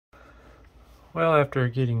Well, after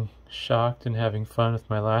getting shocked and having fun with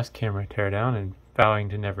my last camera teardown and vowing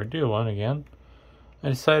to never do one again, I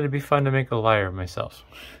decided it'd be fun to make a liar of myself.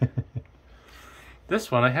 This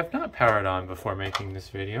one I have not powered on before making this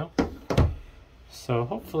video, so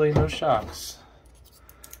hopefully no shocks.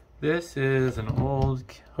 This is an old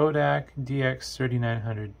Kodak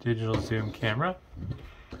DX3900 digital zoom camera.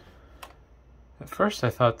 At first I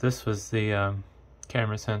thought this was the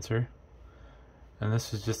camera sensor, and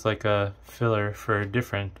this was just like a filler for a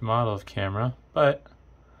different model of camera, but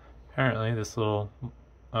apparently this little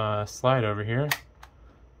slide over here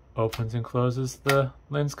opens and closes the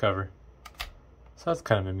lens cover. So that's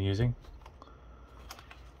kind of amusing.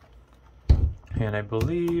 And I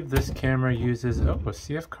believe this camera uses a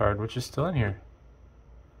CF card, which is still in here.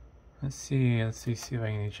 Let's see if I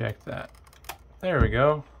can eject that. There we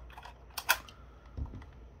go.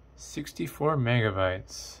 64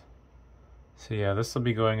 megabytes. So yeah, this will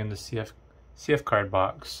be going in the CF card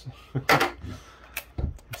box. I'm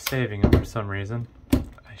saving them for some reason.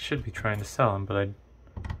 I should be trying to sell them, but I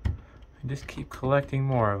just keep collecting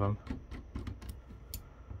more of them.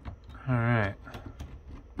 Alright.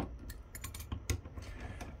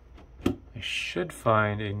 I should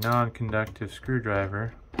find a non-conductive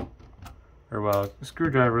screwdriver, or well, a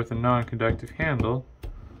screwdriver with a non-conductive handle,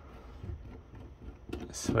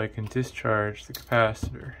 so I can discharge the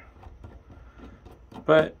capacitor.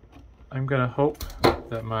 But I'm gonna hope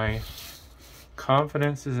that my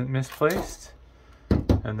confidence isn't misplaced,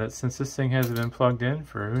 and that since this thing hasn't been plugged in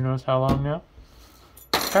for who knows how long now,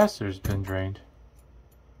 the capacitor's been drained.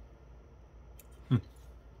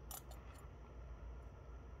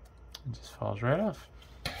 It just falls right off.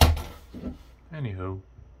 Anywho.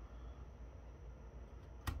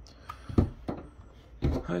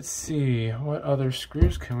 Let's see, what other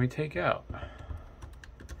screws can we take out?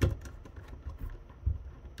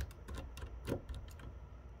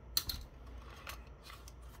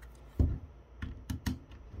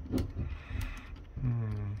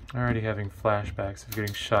 Already having flashbacks of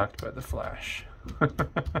getting shocked by the flash.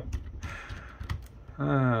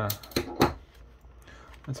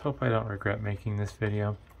 Let's hope I don't regret making this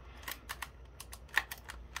video.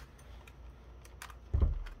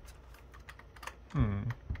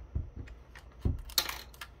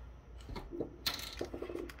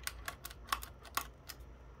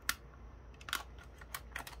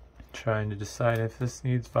 Trying to decide if this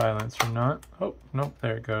needs violence or not. Oh, nope,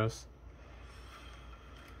 there it goes.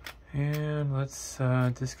 And let's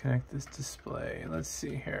disconnect this display. Let's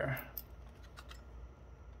see here.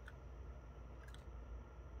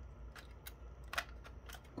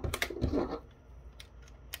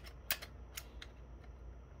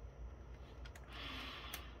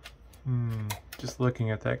 Just looking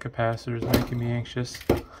at that capacitor is making me anxious.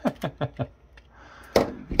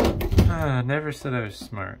 Never said I was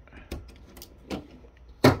smart. Here's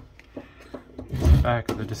the back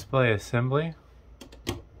of the display assembly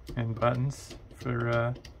and buttons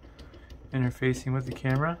for interfacing with the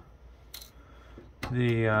camera.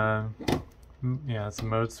 Yeah, it's a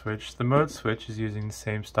mode switch. The mode switch is using the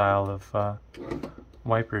same style of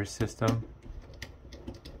wiper system.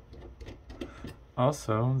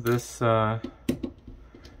 Also, this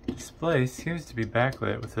display seems to be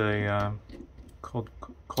backlit with a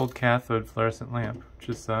cold cathode fluorescent lamp, which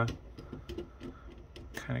is kind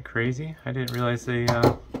of crazy. I didn't realize they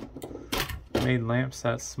made lamps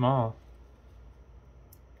that small.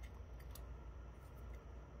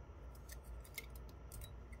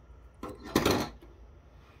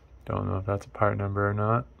 Don't know if that's a part number or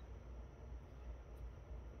not.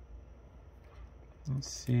 Let's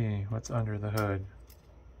see what's under the hood.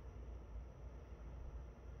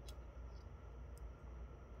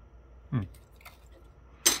 Let's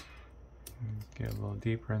get a little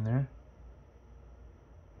deeper in there.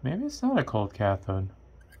 Maybe it's not a cold cathode.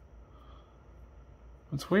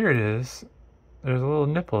 What's weird is there's a little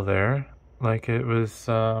nipple there, like it was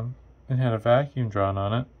it had a vacuum drawn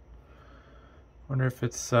on it. Wonder if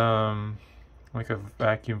it's like a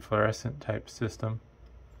vacuum fluorescent type system.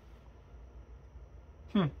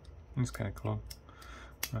 That's kind of cool.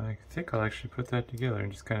 I think I'll actually put that together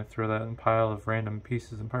and just kind of throw that in a pile of random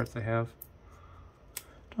pieces and parts I have.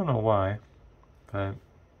 Don't know why, but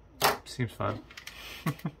seems fun.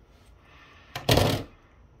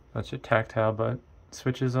 Bunch of tactile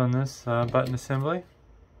switches on this button assembly.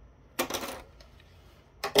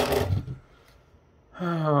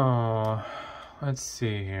 Oh, let's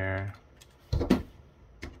see here.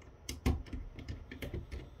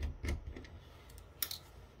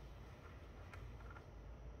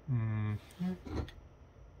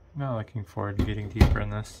 Not looking forward to getting deeper in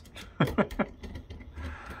this.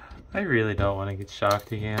 I really don't want to get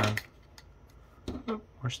shocked again. Oh,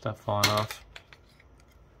 more stuff falling off.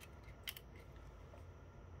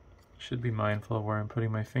 Should be mindful of where I'm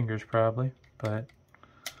putting my fingers probably, but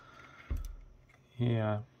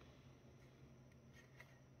yeah.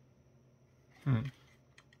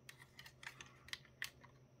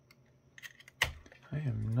 I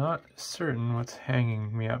am not certain what's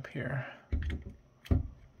hanging me up here.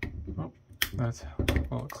 Oh, that's a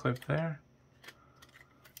little clip there.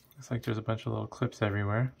 Looks like there's a bunch of little clips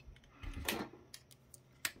everywhere.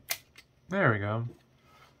 There we go.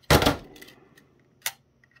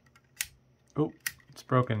 Oh, it's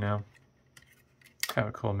broken now. Kind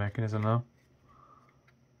of a cool mechanism though.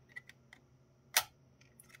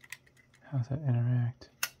 How's that interact?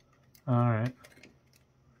 Alright.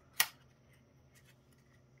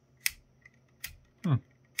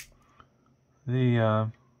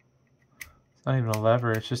 It's not even a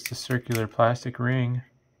lever, it's just a circular plastic ring.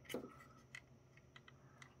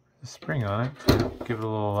 A spring on it to give it a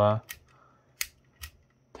little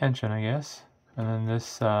tension, I guess. And then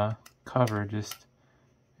this cover just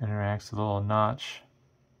interacts with a little notch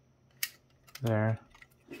there.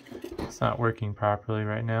 It's not working properly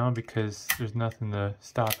right now because there's nothing to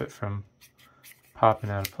stop it from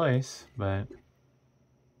popping out of place, but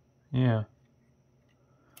yeah.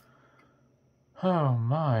 Oh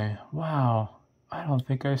my, wow. I don't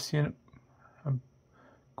think I've seen a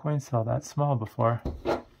coin cell that small before.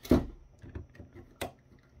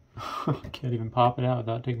 Can't even pop it out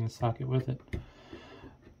without taking the socket with it.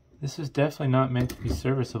 This is definitely not meant to be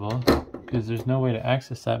serviceable because there's no way to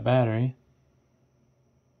access that battery.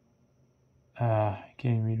 I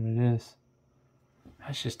can't even read what it is.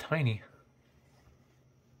 That's just tiny.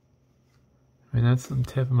 I mean, that's the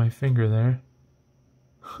tip of my finger there.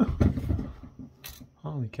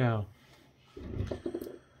 Holy cow.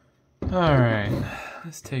 Alright,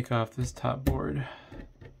 let's take off this top board.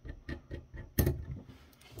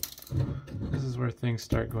 This is where things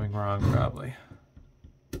start going wrong, probably.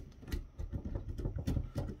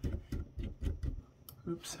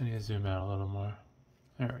 Oops, I need to zoom out a little more.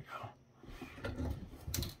 There we go.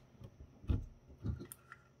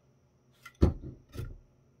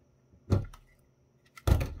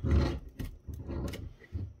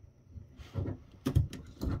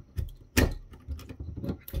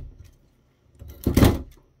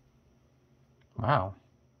 Wow,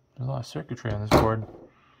 there's a lot of circuitry on this board.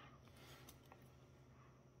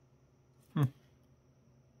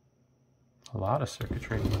 A lot of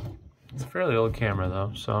circuitry. It's a fairly old camera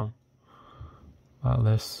though, so a lot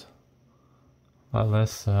less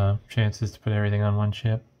chances to put everything on one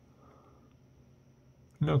chip.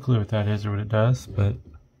 No clue what that is or what it does, but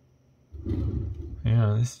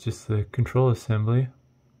yeah, this is just the control assembly.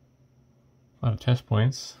 A lot of test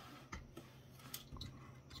points.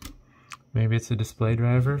 Maybe it's a display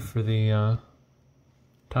driver for the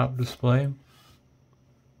top display.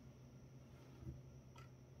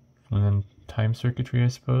 And then time circuitry, I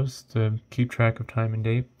suppose, to keep track of time and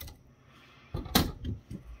date.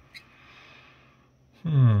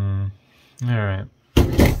 Alright.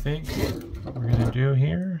 I think what we're going to do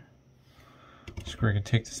here is we're going to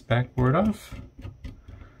take this backboard off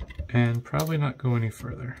and probably not go any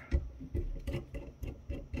further.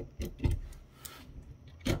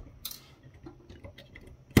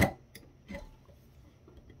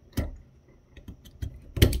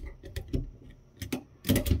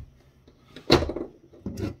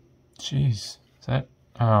 Jeez, is that,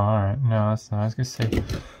 oh, alright, no, that's not, I was gonna say,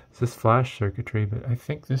 this is flash circuitry, but I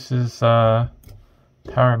think this is, power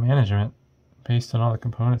management, based on all the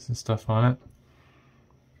components and stuff on it.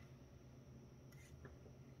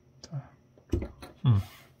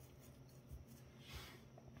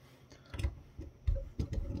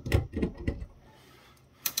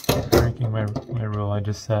 Breaking my rule I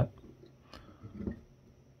just set.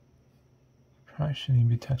 Probably shouldn't even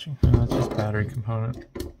be touching, no, that's just battery component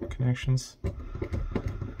connections.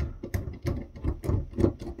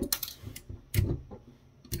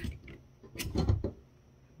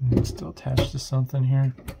 And it's still attached to something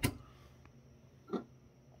here.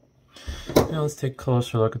 Now let's take a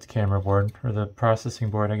closer look at the camera board, or the processing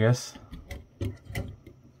board, I guess.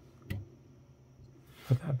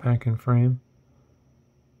 Put that back in frame.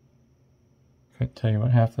 Couldn't tell you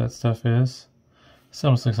what half that stuff is. This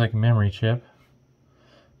almost looks like a memory chip.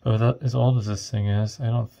 But with as old as this thing is, I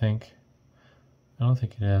don't think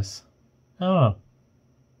it is. I don't know.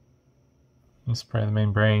 This is probably the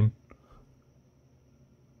main brain.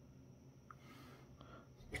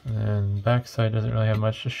 And then the back side doesn't really have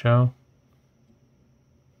much to show.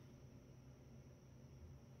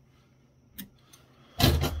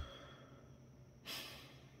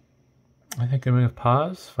 I think I'm going to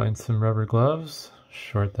pause, find some rubber gloves,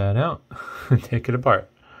 short that out, and take it apart.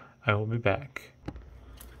 I will be back.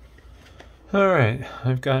 Alright,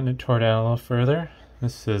 I've gotten it tore down a little further.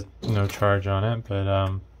 This says no charge on it,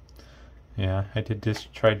 but yeah, I did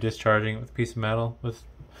try discharging it with a piece of metal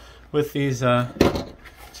with these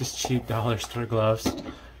just cheap dollar store gloves.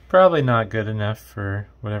 Probably not good enough for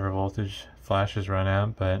whatever voltage flashes run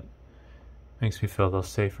at, but makes me feel a little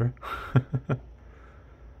safer.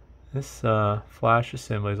 This flash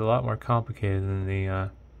assembly is a lot more complicated than the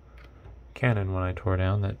Canon one I tore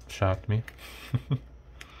down. That shocked me.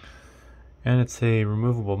 And it's a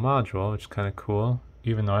removable module, which is kind of cool,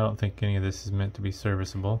 even though I don't think any of this is meant to be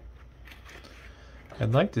serviceable.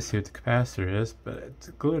 I'd like to see what the capacitor is, but it's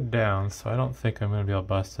glued down, so I don't think I'm going to be able to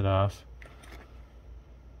bust it off.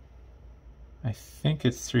 I think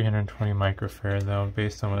it's 320 microfarad though,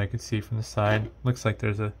 based on what I could see from the side. Looks like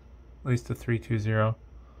there's at least a 320.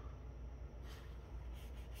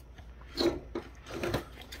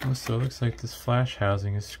 Also, it looks like this flash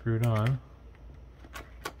housing is screwed on.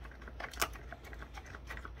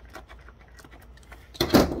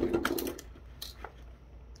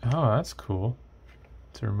 Oh, that's cool.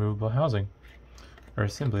 It's a removable housing. Or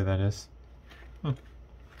assembly, that is. Yeah,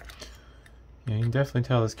 you can definitely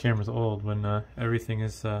tell this camera's old when everything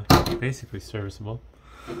is basically serviceable.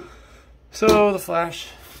 So the flash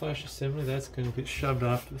assembly, that's going to get shoved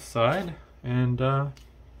off to the side, and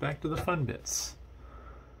back to the fun bits.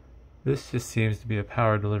 This just seems to be a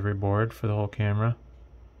power delivery board for the whole camera.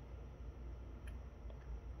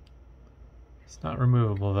 It's not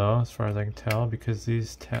removable though, as far as I can tell, because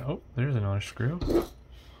these oh, there's another screw.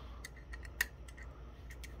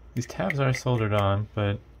 These tabs are soldered on,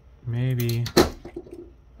 but maybe...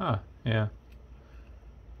 Ah, yeah. A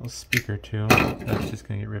little speaker too. That's just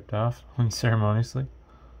gonna get ripped off unceremoniously.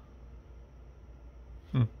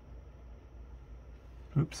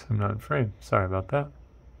 Oops, I'm not in frame. Sorry about that.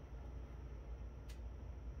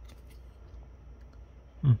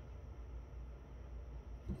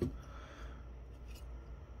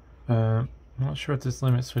 I'm not sure what this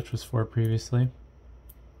limit switch was for previously.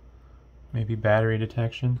 Maybe battery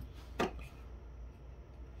detection.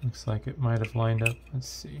 Looks like it might have lined up. Let's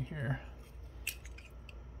see here.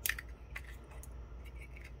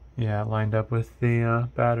 Yeah, it lined up with the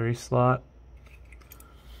battery slot.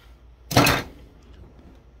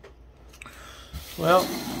 Well,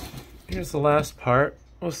 here's the last part.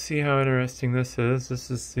 We'll see how interesting this is. This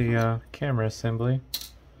is the camera assembly.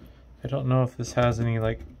 I don't know if this has any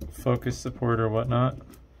like focus support or whatnot,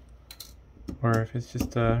 or if it's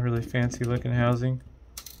just a really fancy looking housing.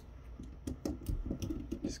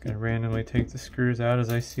 Just gonna randomly take the screws out as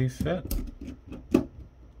I see fit.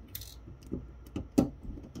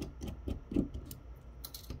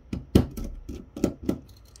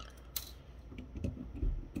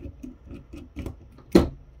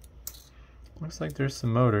 Looks like there's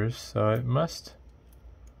some motors, so it must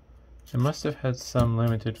have had some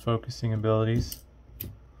limited focusing abilities.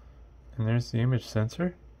 And there's the image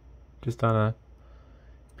sensor, just on a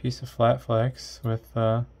piece of flat flex with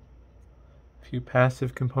a few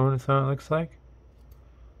passive components on it, looks like.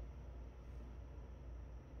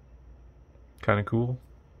 Kind of cool.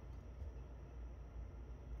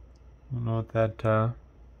 I don't know what that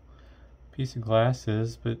piece of glass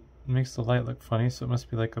is, but it makes the light look funny, so it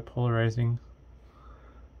must be like a polarizing,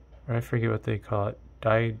 or I forget what they call it,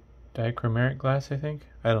 dichromatic glass, I think?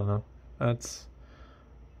 I don't know.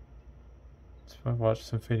 I've watched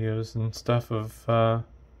some videos and stuff of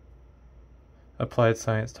applied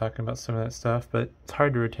science talking about some of that stuff, but it's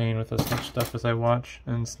hard to retain with as much stuff as I watch,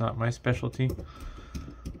 and it's not my specialty.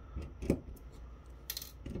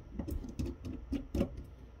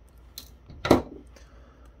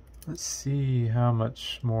 Let's see how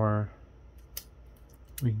much more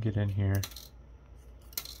we can get in here.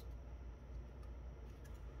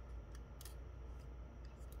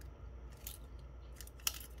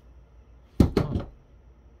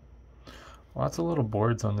 Lots of little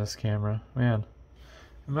boards on this camera. Man,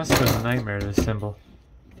 it must have been a nightmare to assemble.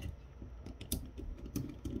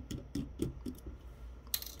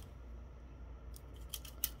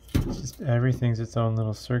 Just everything's its own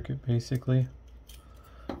little circuit, basically.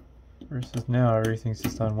 Versus now, everything's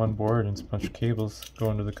just on one board and it's a bunch of cables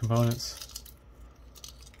going to the components.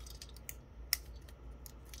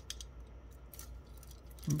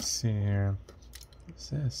 Let's see here. What's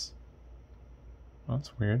this? Oh,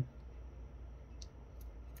 that's weird.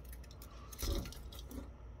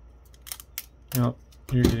 Nope,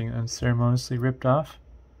 you're getting unceremoniously ripped off.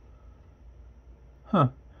 Huh.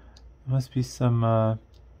 There must be some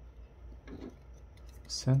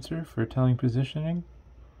sensor for telling positioning.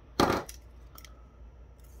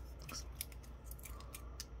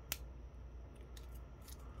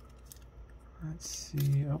 Let's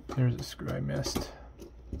see. Oh, there's a screw I missed.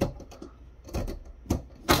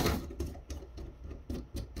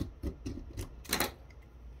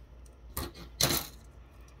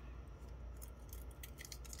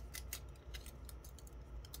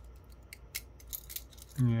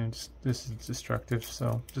 Yeah, this is destructive, so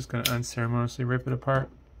I'm just going to unceremoniously rip it apart.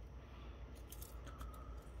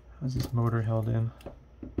 How's this motor held in?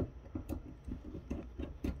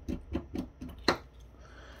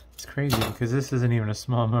 It's crazy because this isn't even a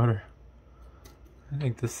small motor. I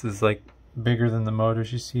think this is like bigger than the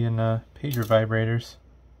motors you see in pager vibrators.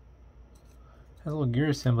 Has a little gear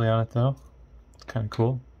assembly on it though. It's kind of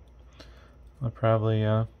cool. I'll probably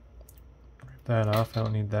rip that off. I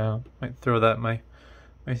don't need that. Might throw that in my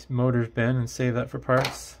motor's bin and save that for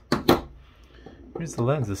parts. Here's the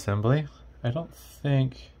lens assembly. I don't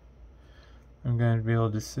think I'm going to be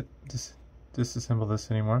able to disassemble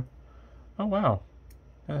this anymore. Oh wow,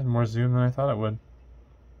 that had more zoom than I thought it would.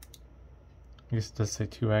 I guess it does say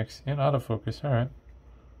 2x and autofocus, alright.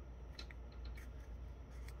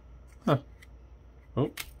 Huh.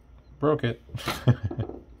 Oh, broke it.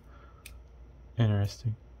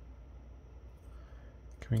 Interesting.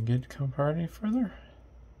 Can we come apart any further?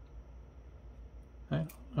 I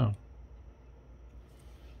don't know.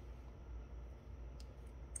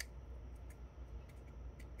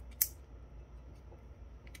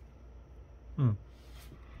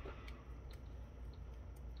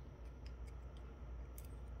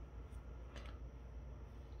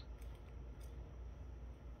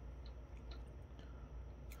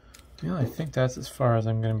 Yeah, I think that's as far as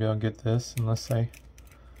I'm going to be able to get this, unless I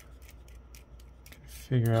can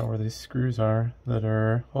figure out where these screws are that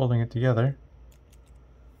are holding it together.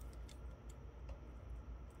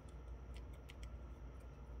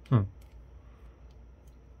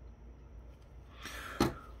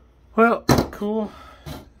 Well, cool.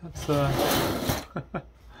 That's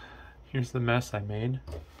here's the mess I made.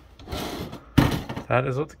 That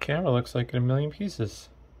is what the camera looks like in a million pieces,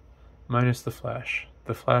 minus the flash.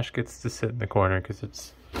 The flash gets to sit in the corner because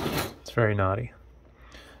it's very naughty.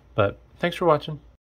 But thanks for watching.